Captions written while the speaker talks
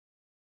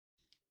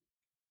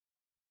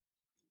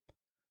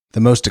The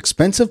most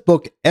expensive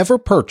book ever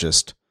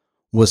purchased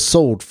was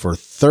sold for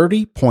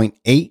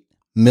 $30.8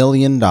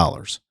 million.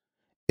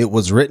 It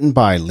was written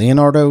by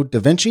Leonardo da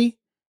Vinci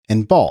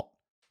and bought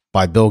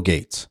by Bill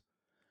Gates.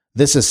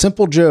 This is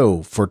Simple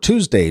Joe for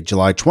Tuesday,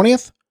 July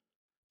 20th,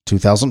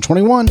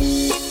 2021.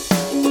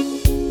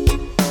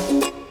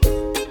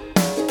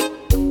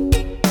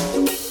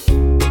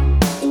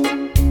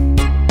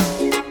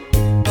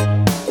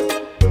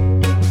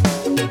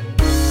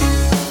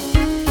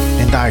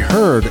 And I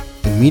heard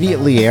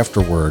immediately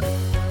afterward,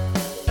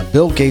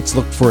 Bill Gates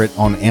looked for it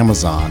on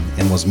Amazon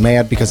and was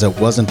mad because it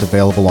wasn't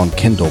available on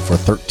Kindle for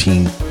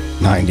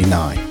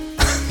 $13.99.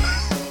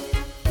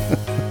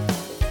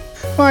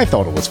 I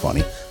thought it was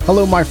funny.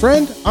 Hello, my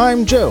friend.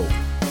 I'm Joe.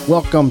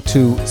 Welcome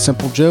to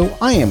Simple Joe.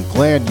 I am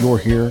glad you're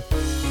here.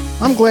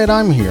 I'm glad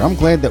I'm here. I'm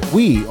glad that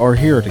we are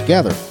here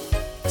together.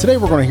 Today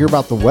we're going to hear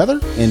about the weather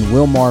in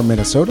Wilmar,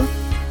 Minnesota.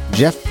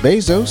 Jeff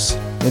Bezos,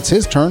 it's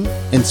his turn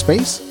in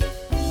space.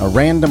 A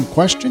random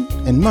question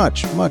and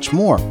much, much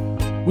more.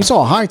 We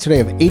saw a high today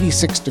of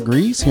 86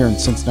 degrees here in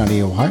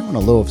Cincinnati, Ohio, and a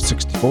low of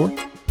 64.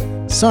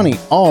 Sunny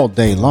all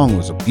day long. It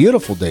was a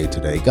beautiful day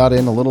today. Got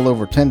in a little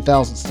over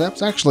 10,000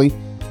 steps. Actually,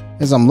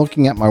 as I'm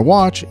looking at my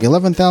watch,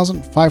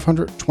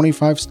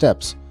 11,525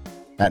 steps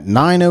at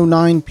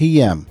 9:09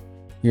 p.m.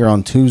 here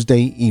on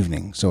Tuesday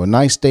evening. So a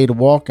nice day to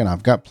walk, and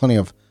I've got plenty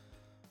of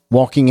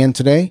walking in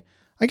today.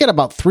 I got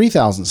about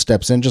 3,000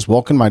 steps in just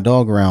walking my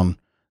dog around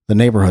the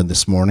neighborhood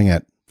this morning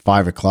at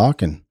 5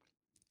 o'clock, and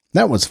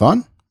that was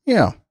fun.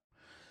 Yeah.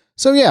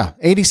 So yeah,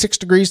 86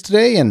 degrees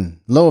today and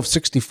low of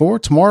 64.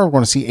 Tomorrow we're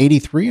going to see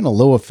 83 and a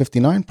low of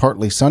 59,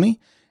 partly sunny.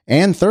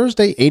 And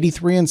Thursday,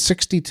 83 and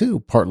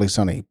 62, partly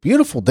sunny.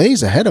 Beautiful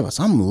days ahead of us.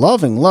 I'm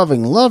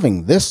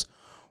loving this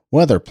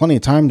weather. Plenty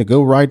of time to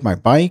go ride my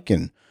bike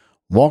and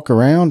walk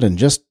around and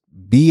just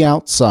be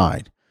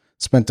outside.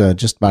 Spent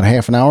just about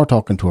half an hour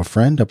talking to a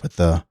friend up at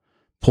the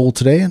pool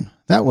today, and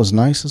that was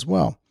nice as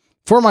well.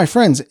 For my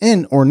friends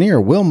in or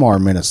near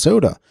Wilmar,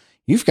 Minnesota,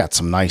 you've got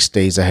some nice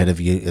days ahead of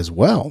you as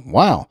well.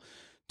 Wow.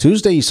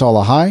 Tuesday, you saw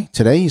a high.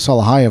 Today, you saw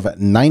a high of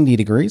 90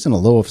 degrees and a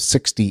low of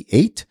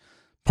 68.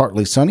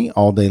 Partly sunny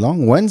all day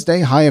long.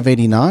 Wednesday, high of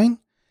 89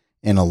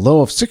 and a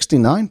low of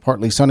 69.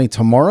 Partly sunny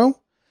tomorrow.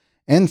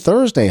 And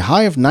Thursday,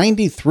 high of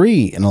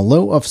 93 and a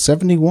low of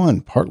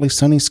 71. Partly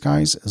sunny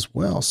skies as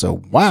well.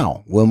 So,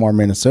 wow, Wilmar,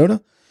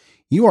 Minnesota,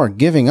 you are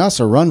giving us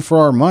a run for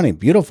our money.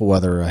 Beautiful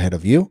weather ahead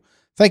of you.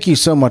 Thank you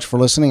so much for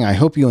listening. I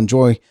hope you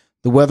enjoy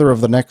the weather of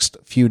the next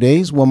few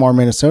days. Wilmar,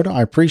 Minnesota,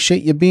 I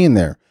appreciate you being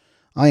there.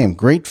 I am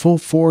grateful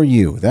for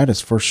you. That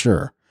is for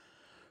sure.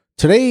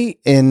 Today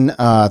in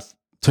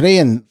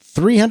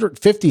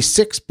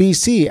 356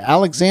 BC,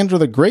 Alexander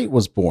the Great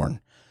was born.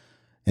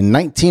 In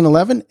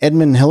 1911,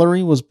 Edmund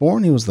Hillary was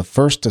born. He was the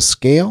first to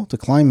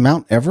climb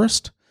Mount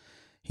Everest.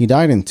 He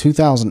died in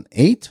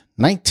 2008.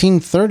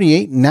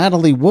 1938,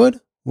 Natalie Wood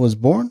was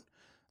born.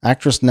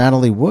 Actress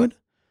Natalie Wood.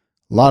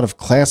 A lot of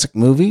classic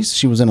movies.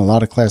 She was in a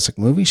lot of classic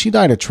movies. She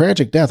died a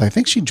tragic death. I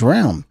think she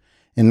drowned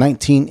in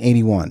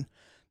 1981.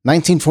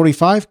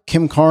 1945,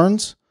 Kim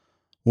Carnes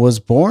was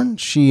born.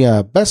 She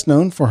best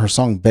known for her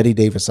song Betty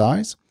Davis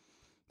Eyes.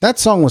 That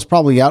song was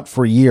probably out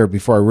for a year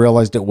before I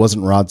realized it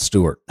wasn't Rod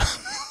Stewart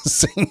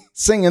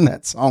singing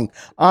that song.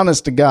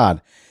 Honest to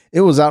God,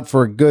 it was out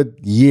for a good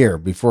year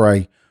before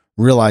I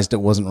realized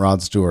it wasn't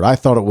Rod Stewart. I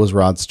thought it was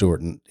Rod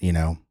Stewart, and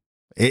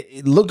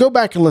go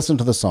back and listen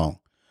to the song.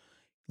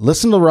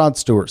 Listen to Rod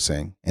Stewart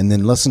sing, and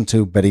then listen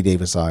to Betty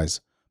Davis Eyes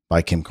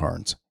by Kim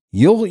Carnes.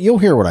 You'll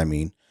hear what I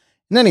mean.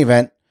 In any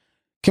event,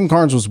 Kim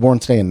Carnes was born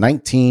today in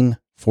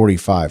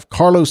 1945.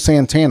 Carlos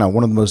Santana,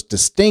 one of the most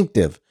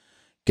distinctive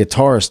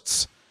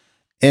guitarists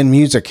in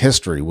music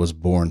history, was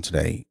born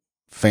today.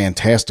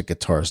 Fantastic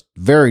guitarist,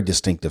 very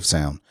distinctive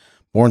sound.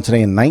 Born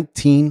today in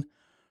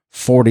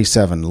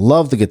 1947.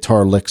 Love the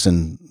guitar licks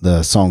in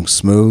the song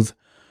Smooth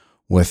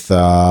with,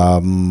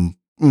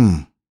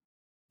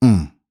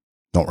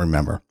 don't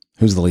remember.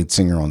 Who's the lead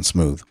singer on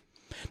Smooth?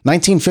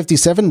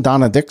 1957,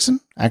 Donna Dixon.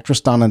 Actress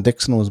Donna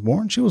Dixon was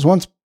born. She was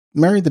once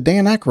married to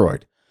Dan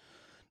Aykroyd.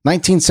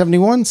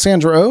 1971,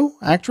 Sandra Oh,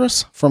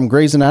 actress from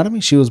Grey's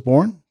Anatomy. She was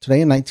born today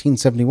in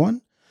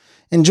 1971.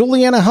 And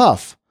Juliana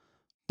Hough,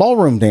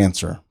 ballroom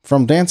dancer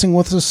from Dancing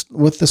with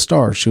the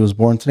Stars. She was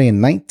born today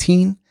in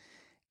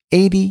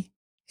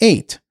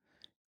 1988.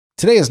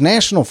 Today is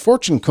National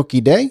Fortune Cookie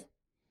Day.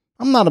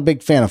 I'm not a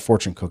big fan of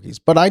fortune cookies,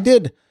 but I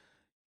did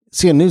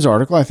see a news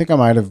article. I think I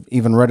might have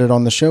even read it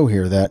on the show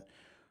here that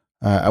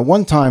at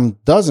one time,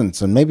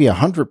 dozens and maybe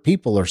 100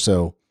 people or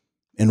so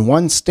in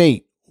one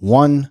state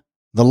won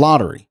the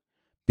lottery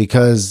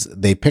because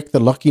they picked the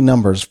lucky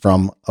numbers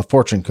from a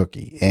fortune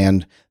cookie,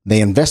 and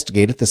they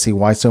investigated to see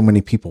why so many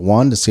people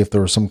won, to see if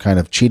there was some kind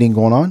of cheating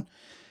going on.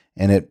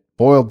 And it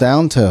boiled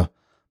down to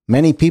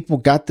many people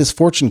got this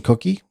fortune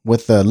cookie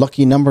with the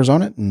lucky numbers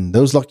on it, and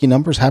those lucky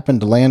numbers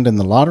happened to land in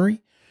the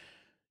lottery,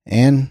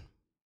 and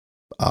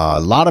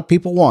a lot of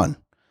people won.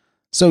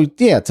 So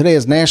yeah, today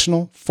is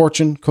National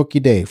Fortune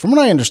Cookie Day. From what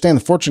I understand,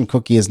 the fortune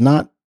cookie is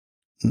not,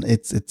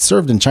 it's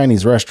served in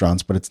Chinese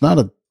restaurants, but it's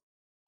not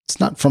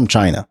from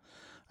China.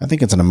 I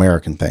think it's an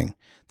American thing.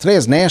 Today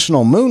is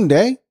National Moon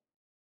Day.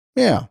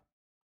 Yeah,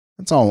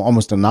 that's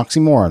almost an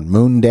oxymoron.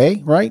 Moon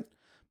Day, right?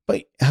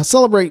 But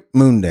celebrate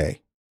Moon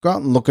Day. Go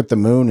out and look at the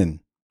moon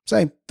and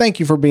say, thank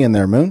you for being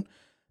there, moon.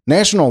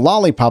 National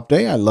Lollipop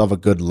Day. I love a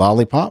good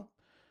lollipop.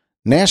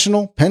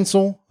 National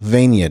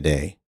Pennsylvania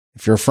Day.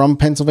 If you're from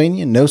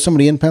Pennsylvania, know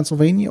somebody in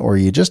Pennsylvania, or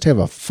you just have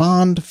a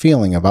fond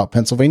feeling about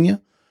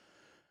Pennsylvania,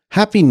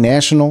 happy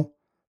National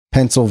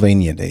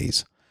Pennsylvania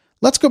Days.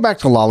 Let's go back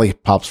to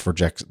lollipops for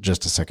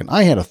just a second.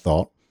 I had a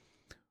thought.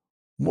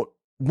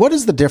 What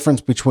is the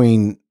difference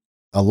between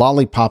a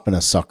lollipop and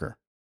a sucker?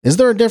 Is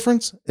there a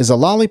difference? Is a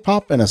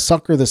lollipop and a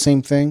sucker the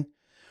same thing?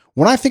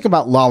 When I think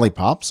about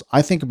lollipops,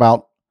 I think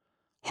about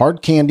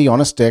hard candy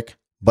on a stick,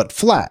 but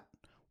flat.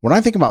 When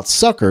I think about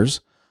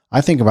suckers,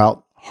 I think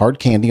about hard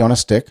candy on a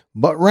stick,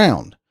 but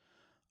round.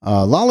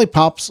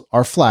 Lollipops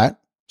are flat.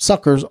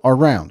 Suckers are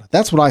round.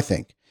 That's what I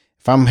think.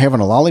 If I'm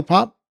having a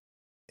lollipop,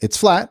 it's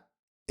flat.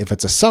 If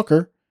it's a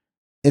sucker,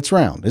 it's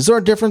round. Is there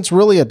a difference,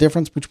 really a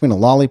difference between a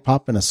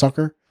lollipop and a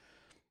sucker?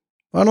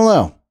 I don't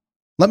know.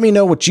 Let me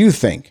know what you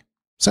think.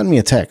 Send me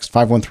a text,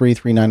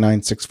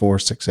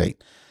 513-399-6468.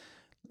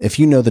 If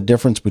you know the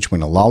difference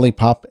between a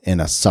lollipop and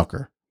a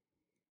sucker.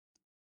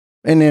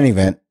 In any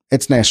event,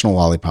 it's National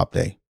Lollipop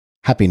Day.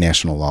 Happy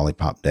National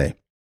Lollipop Day.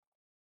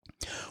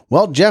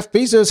 Well, Jeff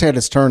Bezos had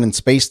his turn in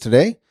space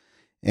today.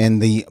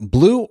 And the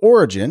Blue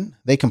Origin,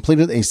 they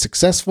completed a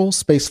successful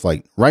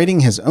spaceflight,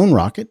 riding his own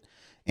rocket.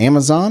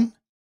 Amazon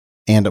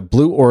and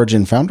Blue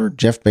Origin founder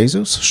Jeff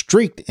Bezos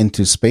streaked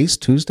into space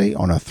Tuesday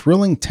on a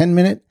thrilling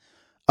 10-minute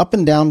up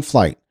and down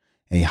flight,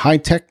 a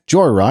high-tech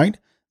joyride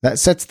that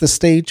sets the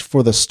stage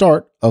for the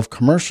start of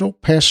commercial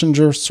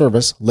passenger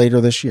service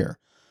later this year.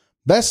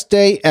 Best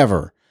day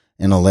ever,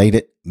 an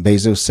elated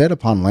Bezos said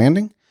upon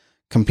landing,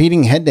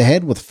 competing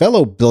head-to-head with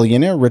fellow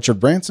billionaire Richard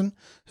Branson,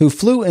 who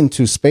flew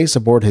into space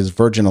aboard his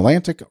Virgin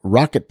Atlantic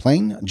rocket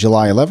plane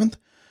July 11th.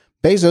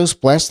 Bezos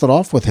blasted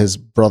off with his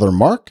brother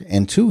Mark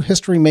and two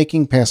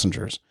history-making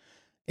passengers,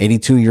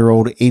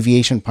 82-year-old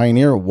aviation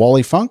pioneer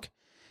Wally Funk,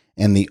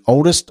 and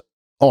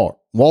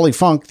Wally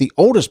Funk, the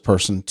oldest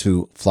person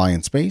to fly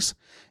in space,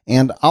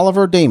 and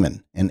Oliver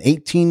Damon, an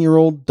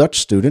 18-year-old Dutch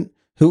student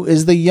who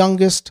is the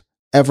youngest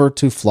ever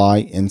to fly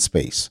in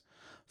space.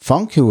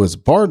 Funk, who was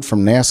barred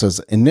from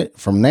NASA's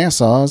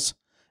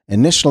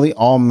initially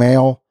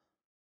all-male...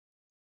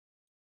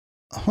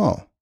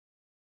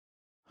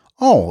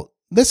 Oh,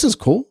 this is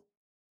cool.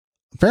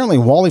 Apparently,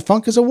 Wally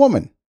Funk is a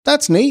woman.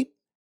 That's neat.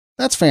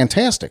 That's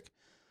fantastic.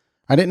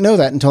 I didn't know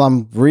that until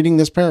I'm reading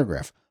this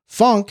paragraph.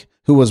 Funk,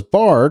 who was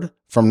barred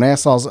from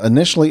NASA's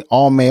initially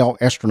all-male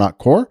astronaut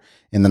corps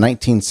in the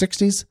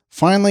 1960s,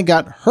 finally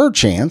got her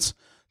chance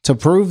to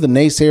prove the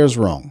naysayers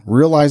wrong,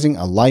 realizing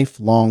a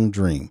lifelong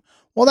dream.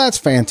 Well, that's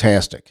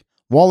fantastic.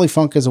 Wally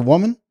Funk is a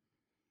woman?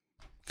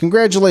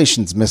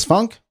 Congratulations, Miss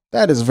Funk.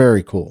 That is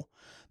very cool.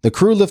 The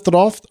crew lifted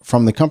off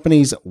from the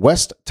company's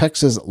West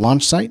Texas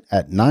launch site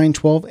at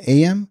 9:12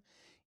 a.m.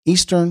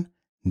 Eastern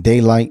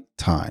Daylight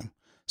Time.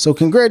 So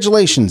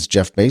congratulations,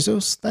 Jeff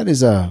Bezos. That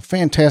is a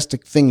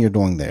fantastic thing you're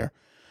doing there.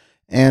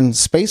 And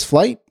space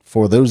flight,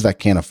 for those that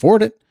can't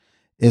afford it,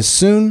 is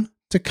soon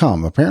to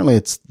come. Apparently,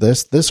 it's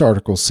this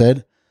article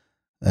said,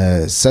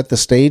 set the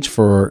stage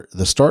for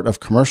the start of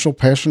commercial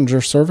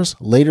passenger service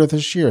later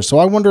this year. So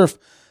I wonder if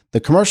the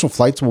commercial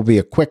flights will be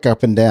a quick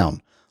up and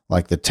down,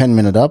 like the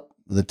 10-minute up,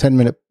 the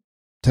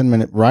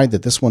 10-minute ride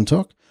that this one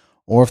took,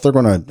 or if they're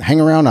going to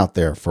hang around out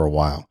there for a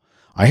while.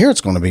 I hear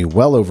it's going to be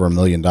well over $1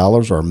 million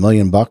or $1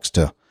 million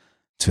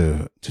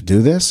to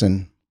do this.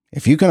 And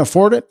if you can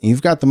afford it,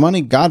 you've got the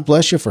money, God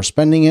bless you for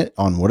spending it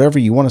on whatever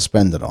you want to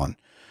spend it on.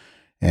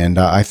 And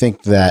I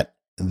think that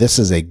this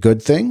is a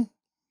good thing.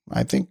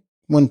 I think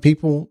when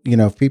people,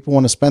 if people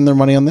want to spend their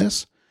money on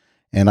this,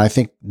 and I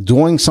think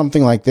doing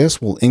something like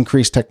this will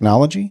increase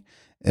technology.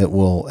 It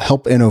will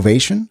help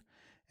innovation.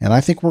 And I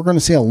think we're going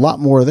to see a lot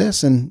more of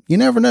this. And you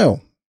never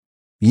know.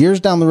 Years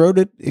down the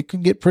road, it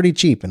could get pretty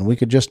cheap, and we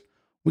could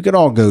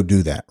all go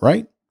do that,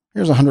 right?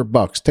 Here's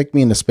 $100. Take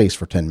me into space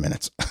for 10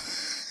 minutes.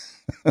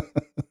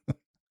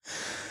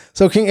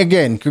 So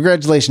again,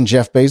 congratulations,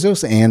 Jeff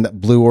Bezos and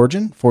Blue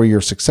Origin, for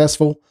your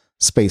successful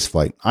space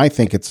flight. I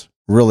think it's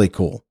really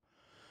cool.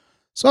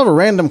 So I have a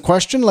random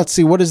question. Let's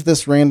see. What is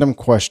this random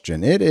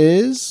question? It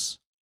is,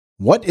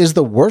 what is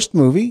the worst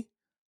movie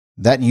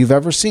that you've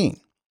ever seen?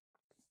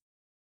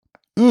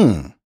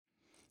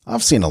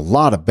 I've seen a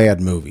lot of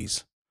bad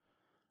movies.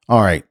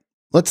 All right,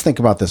 let's think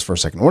about this for a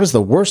second. What is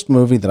the worst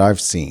movie that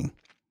I've seen?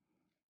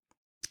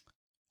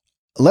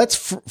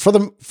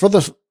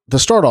 To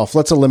start off,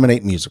 let's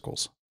eliminate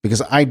musicals,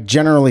 because I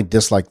generally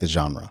dislike the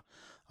genre.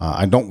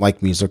 I don't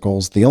like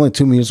musicals. The only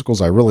two musicals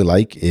I really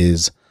like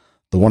is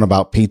the one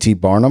about P.T.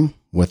 Barnum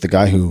with the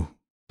guy who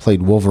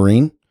played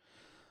Wolverine,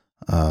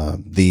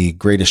 The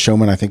Greatest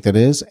Showman, I think that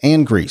is,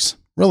 and Grease.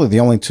 Really the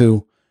only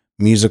two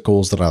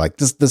musicals that I like.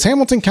 Does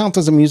Hamilton count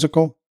as a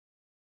musical?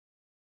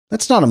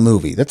 That's not a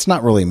movie. That's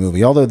not really a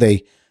movie. Although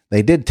they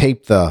did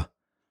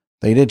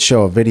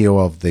show a video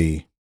of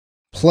the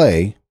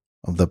play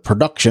the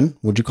production.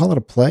 Would you call it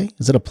a play?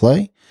 Is it a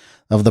play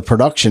of the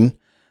production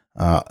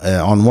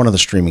on one of the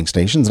streaming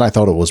stations? And I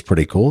thought it was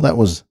pretty cool. That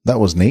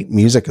was neat.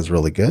 Music is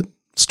really good.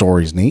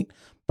 Story's neat,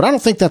 but I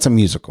don't think that's a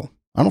musical.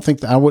 I don't think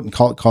that I wouldn't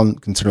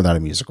consider that a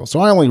musical. So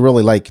I only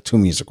really like 2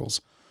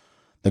 musicals: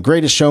 The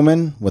Greatest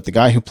Showman with the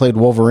guy who played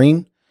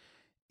Wolverine,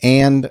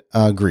 and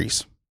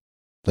Grease.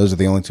 Those are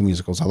the only 2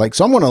 musicals I like.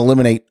 So I'm going to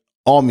eliminate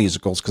all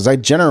musicals because I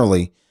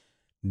generally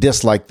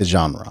dislike the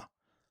genre.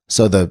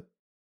 So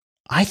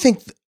I'm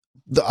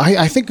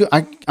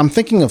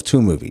thinking of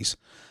 2 movies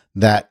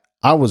that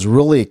I was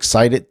really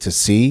excited to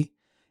see,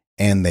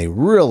 and they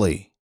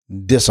really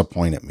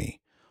disappointed me.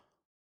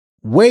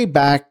 Way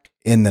back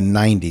in the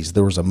 90s,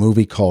 there was a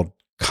movie called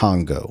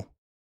Congo.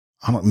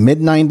 Mid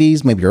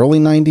 90s, maybe early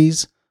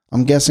 90s.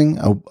 I'm guessing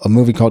a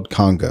movie called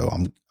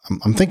Congo.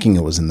 I'm thinking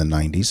it was in the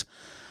 90s.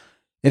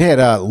 It had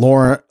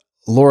Laura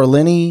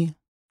Linney,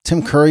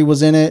 Tim Curry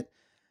was in it.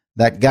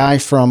 That guy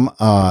from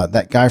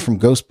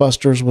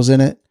Ghostbusters was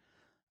in it.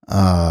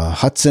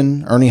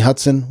 Ernie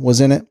Hudson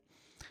was in it.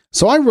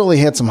 So I really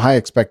had some high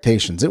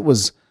expectations. It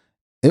was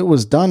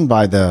done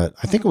by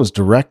I think it was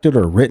directed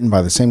or written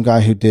by the same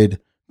guy who did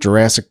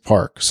Jurassic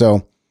Park.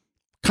 So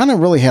kind of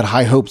really had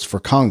high hopes for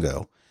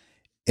Congo.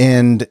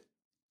 And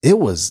it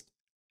was,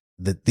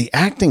 the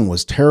acting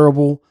was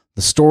terrible.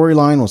 The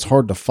storyline was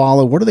hard to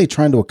follow. What are they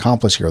trying to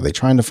accomplish here? Are they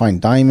trying to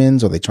find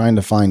diamonds? Are they trying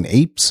to find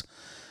apes?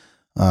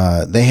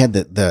 They had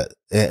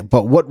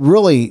but what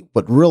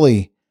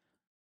really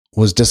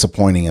was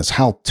disappointing is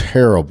how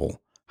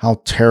terrible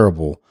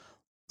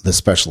the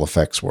special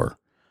effects were.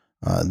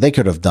 They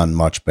could have done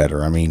much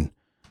better. I mean,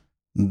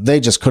 they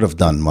just could have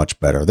done much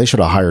better. They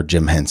should have hired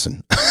Jim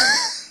Henson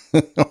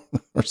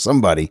or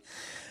somebody.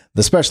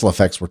 The special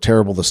effects were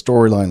terrible. The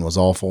storyline was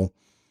awful.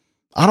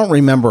 I don't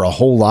remember a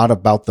whole lot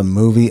about the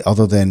movie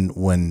other than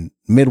when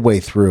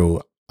midway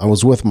through, I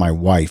was with my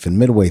wife, and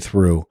midway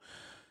through,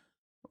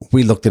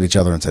 we looked at each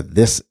other and said,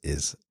 this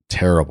is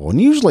terrible.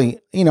 And usually,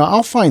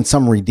 I'll find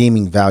some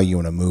redeeming value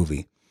in a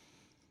movie.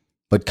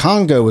 But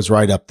Congo is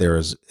right up there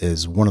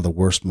as one of the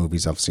worst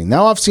movies I've seen.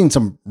 Now, I've seen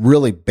some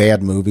really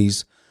bad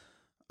movies,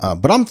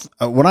 but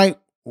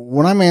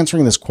when I'm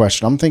answering this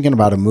question, I'm thinking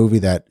about a movie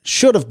that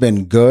should have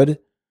been good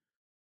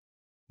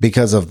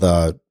because of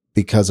the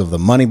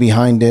money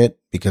behind it,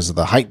 because of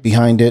the hype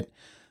behind it,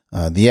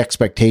 the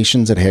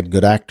expectations. It had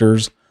good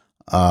actors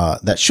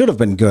that should have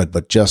been good,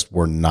 but just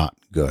were not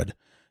good.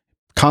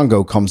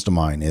 Congo comes to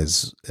mind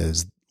as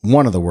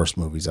one of the worst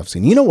movies I've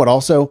seen. You know what?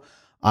 Also,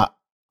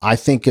 I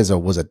think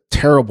was a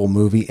terrible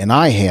movie, and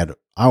I had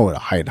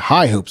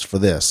high hopes for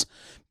this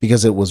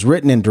because it was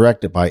written and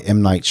directed by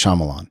M. Night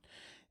Shyamalan,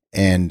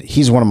 and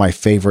he's one of my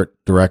favorite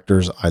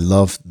directors. I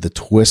love the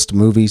twist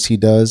movies he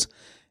does,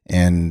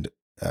 and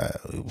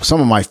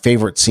some of my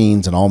favorite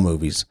scenes in all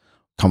movies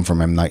come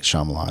from M. Night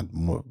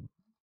Shyamalan.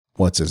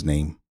 What's his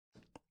name?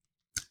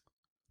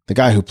 The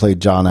guy who played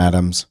John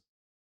Adams.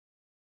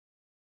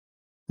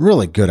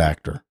 Really good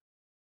actor.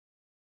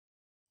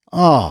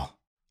 Oh,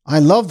 I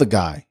love the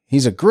guy.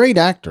 He's a great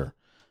actor.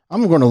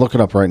 I'm going to look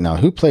it up right now.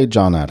 Who played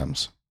John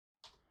Adams?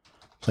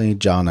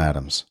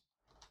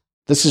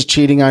 This is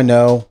cheating, I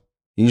know.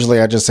 Usually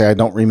I just say I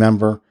don't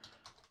remember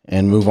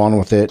and move on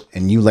with it.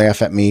 And you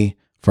laugh at me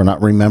for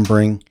not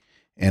remembering.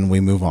 And we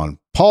move on.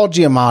 Paul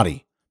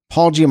Giamatti.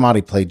 Paul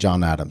Giamatti played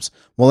John Adams.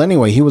 Well,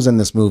 anyway, he was in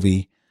this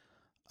movie,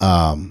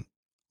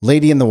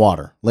 Lady in the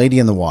Water.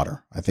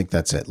 I think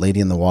that's it. Lady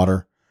in the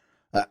Water.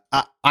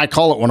 I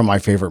call it one of my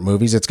favorite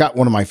movies. It's got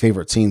one of my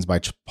favorite scenes by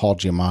Paul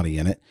Giamatti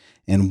in it.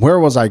 And where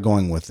was I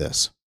going with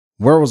this?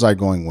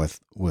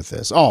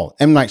 Oh,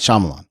 M. Night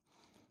Shyamalan.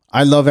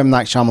 I love M.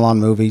 Night Shyamalan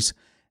movies.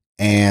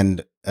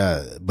 And,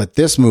 but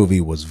this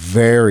movie was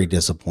very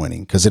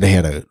disappointing because it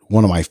had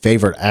one of my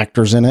favorite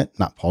actors in it,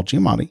 not Paul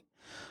Giamatti,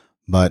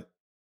 but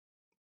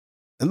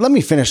let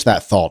me finish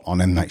that thought on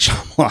M. Night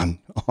Shyamalan,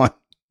 on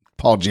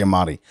Paul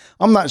Giamatti.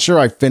 I'm not sure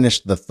I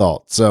finished the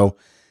thought. So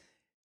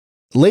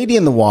Lady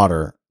in the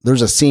Water,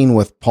 there's a scene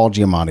with Paul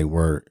Giamatti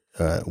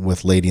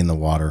with Lady in the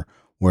Water,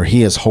 where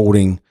he is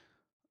holding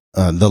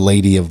the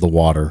Lady of the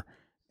Water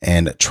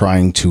and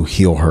trying to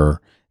heal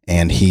her.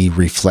 And he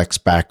reflects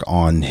back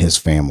on his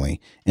family.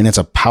 And it's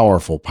a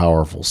powerful,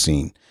 powerful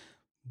scene.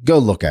 Go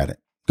look at it.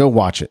 Go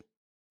watch it.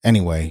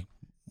 Anyway,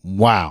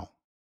 wow,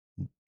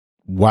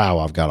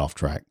 I've got off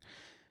track.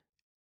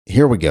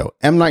 Here we go.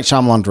 M. Night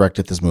Shyamalan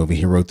directed this movie.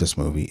 He wrote this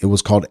movie. It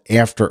was called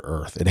After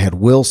Earth. It had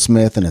Will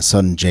Smith and his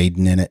son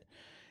Jaden in it.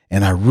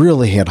 And I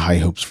really had high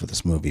hopes for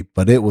this movie,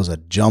 but it was a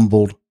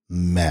jumbled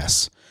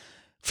mess.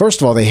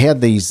 First of all, they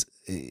had these,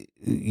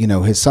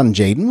 his son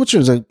Jaden,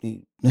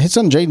 his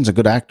son Jaden's a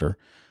good actor.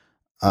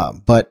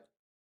 But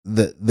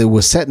they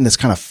was set in this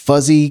kind of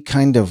fuzzy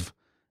kind of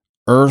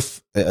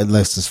earth,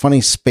 this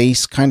funny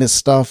space kind of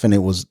stuff. And it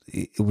was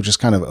just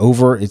kind of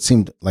it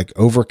seemed like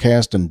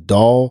overcast and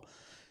dull.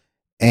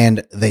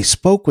 And they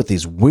spoke with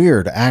these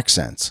weird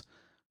accents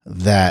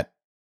that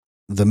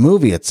the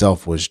movie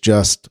itself was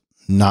just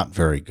not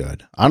very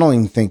good. I don't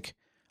even think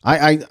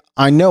I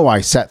know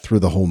I sat through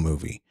the whole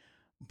movie,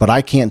 but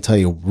I can't tell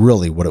you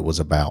really what it was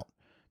about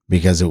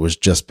because it was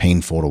just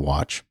painful to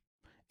watch.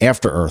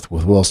 After Earth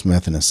with Will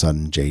Smith and his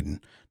son Jaden.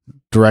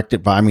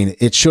 Directed by,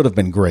 it should have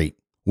been great.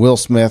 Will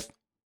Smith,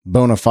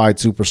 bona fide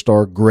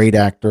superstar, great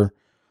actor.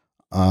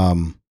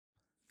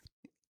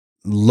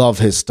 Love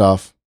his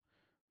stuff.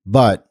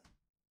 But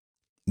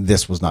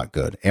this was not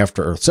good.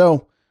 After Earth.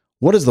 So,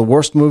 what is the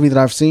worst movie that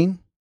I've seen?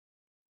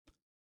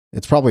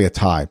 It's probably a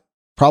tie.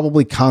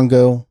 Probably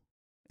Congo.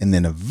 And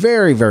then a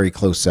very, very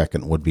close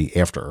second would be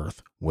After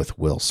Earth with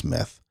Will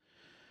Smith.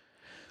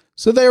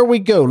 So there we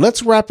go.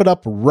 Let's wrap it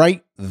up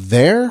right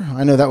there.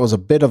 I know that was a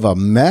bit of a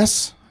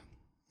mess.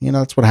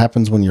 That's what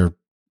happens when you're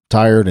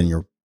tired and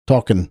you're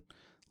talking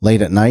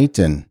late at night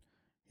and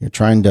you're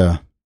trying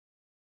to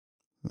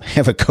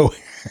have a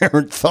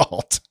coherent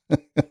thought.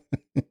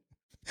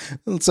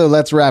 So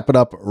let's wrap it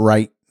up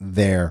right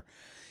there.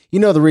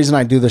 The reason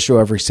I do the show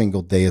every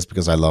single day is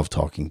because I love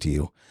talking to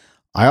you.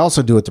 I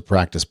also do it to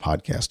practice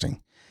podcasting.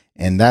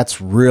 And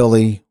that's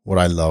really what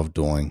I love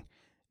doing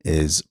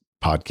is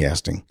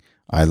podcasting.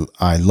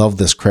 I love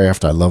this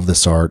craft. I love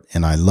this art.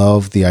 And I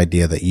love the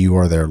idea that you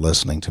are there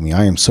listening to me.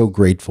 I am so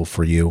grateful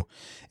for you.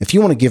 If you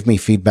want to give me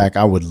feedback,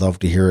 I would love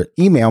to hear it.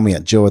 Email me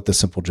at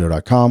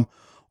joe@thesimplejoe.com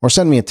or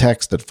send me a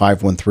text at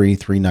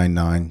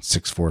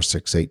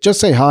 513-399-6468. Just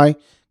say hi.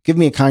 Give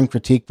me a kind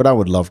critique, but I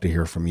would love to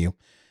hear from you.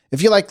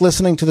 If you like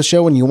listening to the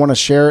show and you want to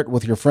share it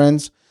with your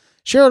friends,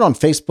 share it on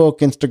Facebook,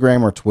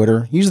 Instagram, or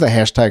Twitter. Use the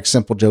hashtag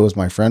SimpleJoe as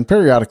my friend.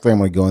 Periodically, I'm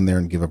going to go in there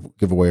and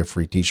give away a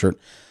free t-shirt.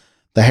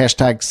 The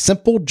hashtag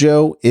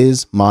SimpleJoe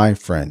is my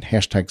friend.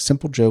 Hashtag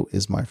SimpleJoe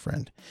is my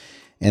friend.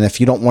 And if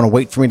you don't want to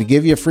wait for me to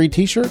give you a free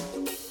t-shirt,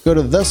 go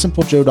to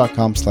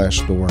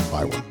thesimplejoe.com/store and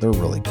buy one. They're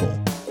really cool.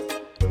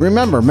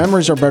 Remember,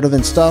 memories are better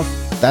than stuff.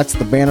 That's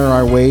the banner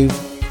I wave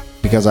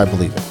because I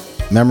believe it.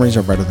 Memories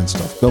are better than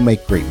stuff. Go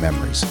make great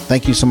memories.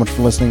 Thank you so much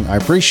for listening. I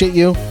appreciate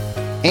you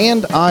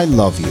and I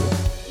love you,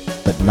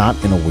 but not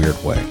in a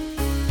weird way.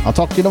 I'll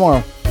talk to you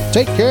tomorrow.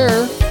 Take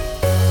care.